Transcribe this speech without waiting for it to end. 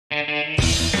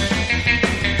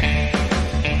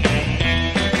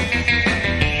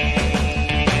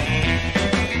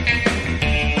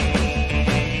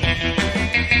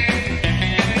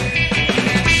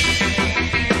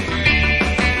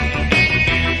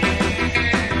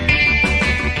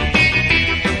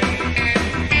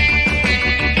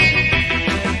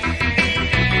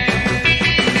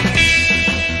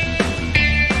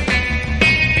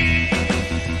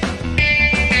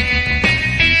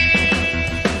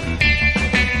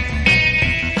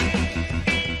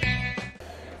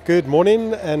Good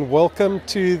morning and welcome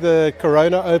to the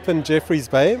Corona Open Jeffreys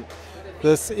Bay.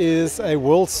 This is a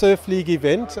World Surf League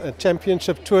event, a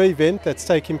championship tour event that's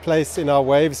taking place in our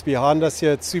waves behind us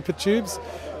here at Super Tubes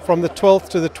from the 12th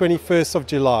to the 21st of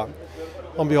July.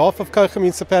 On behalf of Cocha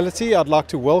Municipality, I'd like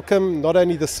to welcome not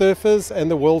only the surfers and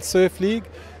the World Surf League,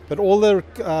 but all the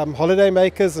holiday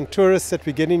makers and tourists that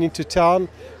we're getting into town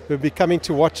who will be coming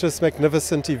to watch this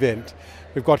magnificent event.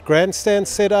 We've got grandstands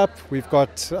set up, we've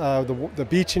got the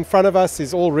beach in front of us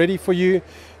is all ready for you.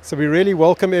 So we really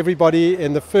welcome everybody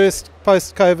in the first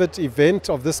post-COVID event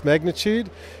of this magnitude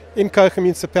in Cocha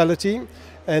Municipality.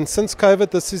 And since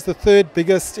COVID, this is the third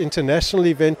biggest international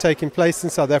event taking place in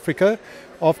South Africa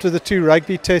after the two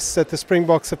rugby tests that the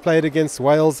Springboks have played against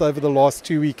Wales over the last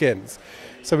 2 weekends.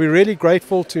 So we're really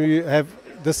grateful to have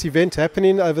this event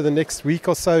happening over the next week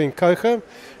or so in Cocha.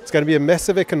 It's going to be a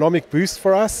massive economic boost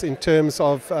for us in terms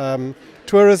of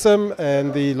tourism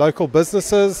and the local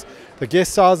businesses. The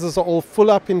guest houses are all full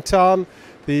up in town.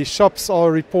 The shops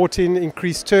are reporting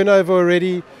increased turnover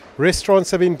already.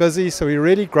 Restaurants have been busy, so we're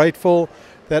really grateful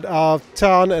that our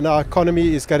town and our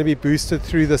economy is going to be boosted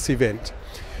through this event.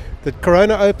 The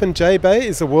Corona Open Jbay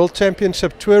is a World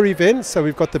Championship Tour event, so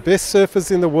we've got the best surfers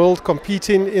in the world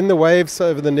competing in the waves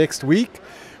over the next week.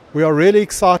 We are really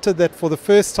excited that for the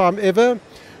first time ever,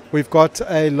 we've got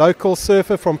a local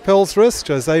surfer from Pelsrus,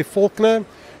 Jose Faulkner,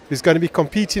 who's going to be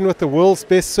competing with the world's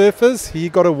best surfers. He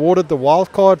got awarded the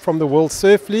wild card from the World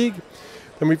Surf League.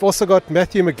 And we've also got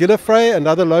Matthew McGillifray,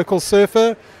 another local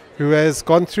surfer, who has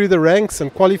gone through the ranks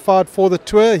and qualified for the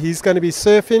tour. He's going to be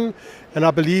surfing, and I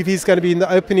believe he's going to be in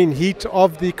the opening heat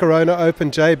of the Corona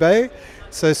Open Jbay.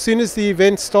 So as soon as the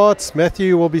event starts,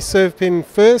 Matthew will be surfing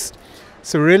first.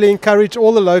 So really encourage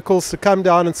all the locals to come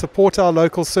down and support our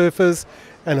local surfers,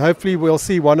 and hopefully we'll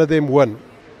see one of them win.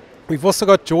 We've also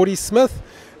got Geordie Smith,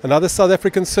 another South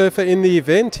African surfer in the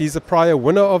event. He's a prior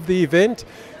winner of the event.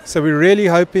 So we're really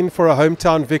hoping for a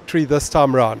hometown victory this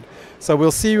time round. So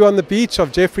we'll see you on the beach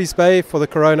of Jeffreys Bay for the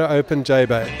Corona Open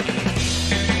Jbay.